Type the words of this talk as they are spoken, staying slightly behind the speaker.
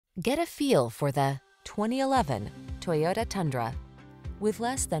Get a feel for the 2011 Toyota Tundra. With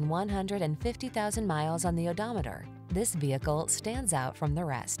less than 150,000 miles on the odometer, this vehicle stands out from the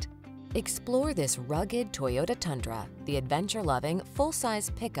rest. Explore this rugged Toyota Tundra, the adventure-loving, full-size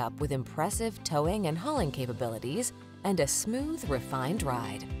pickup with impressive towing and hauling capabilities and a smooth, refined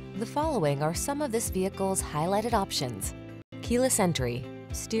ride. The following are some of this vehicle's highlighted options: keyless entry,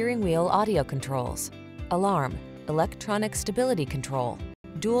 steering wheel audio controls, alarm, electronic stability control,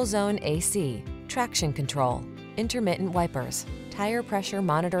 dual zone AC, traction control, intermittent wipers, tire pressure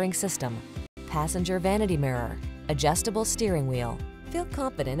monitoring system, passenger vanity mirror, adjustable steering wheel. Feel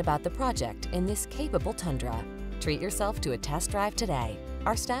confident about the project in this capable Tundra. Treat yourself to a test drive today.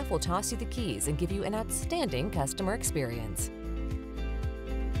 Our staff will toss you the keys and give you an outstanding customer experience.